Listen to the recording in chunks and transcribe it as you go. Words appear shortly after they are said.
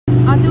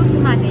Our daughter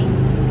Maddie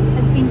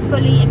has been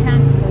fully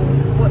accountable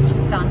for what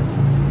she's done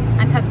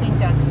and has been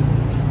judged.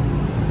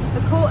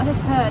 The court has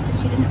heard that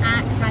she didn't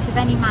act out of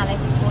any malice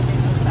or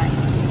disrespect,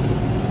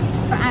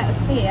 but out of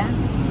fear,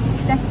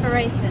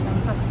 desperation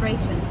and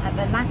frustration at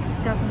the lack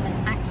of government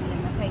action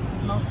in the face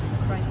of multiple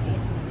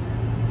crises.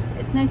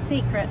 It's no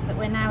secret that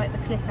we're now at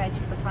the cliff edge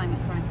of the climate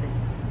crisis,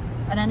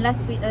 and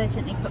unless we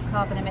urgently put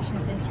carbon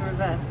emissions into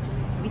reverse,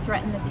 we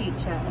threaten the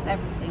future of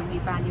everything we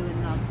value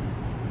and love.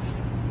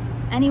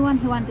 Anyone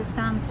who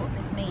understands what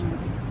this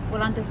means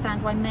will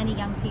understand why many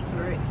young people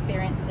are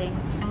experiencing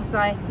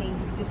anxiety,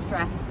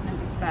 distress and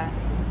despair.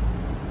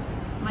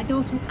 My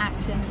daughter's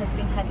action has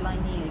been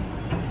headline news.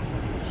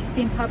 She's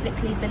been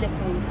publicly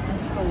belittled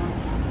and scorned.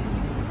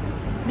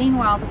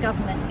 Meanwhile, the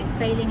government is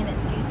failing in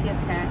its duty of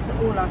care to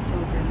all our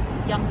children,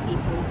 young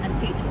people and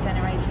future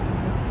generations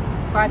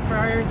by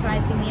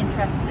prioritising the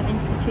interests of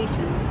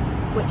institutions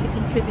which are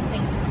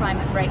contributing to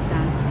climate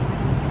breakdown,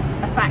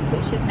 a fact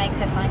which should make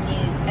headline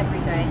news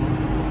every day.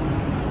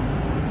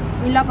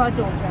 We love our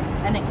daughter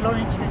and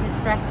acknowledge the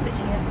distress that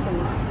she has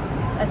caused,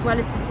 as well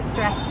as the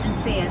distress and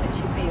fear that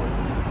she feels.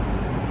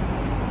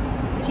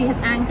 She has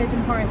angered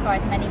and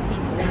horrified many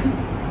people,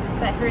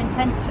 but her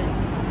intention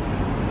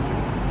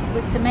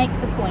was to make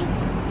the point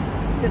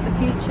that the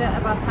future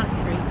of our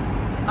country,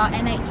 our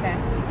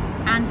NHS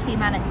and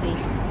humanity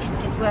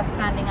is worth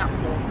standing up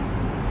for.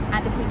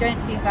 And if we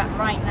don't do that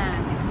right now,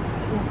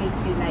 it will be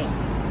too late.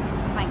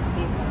 Thank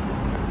you.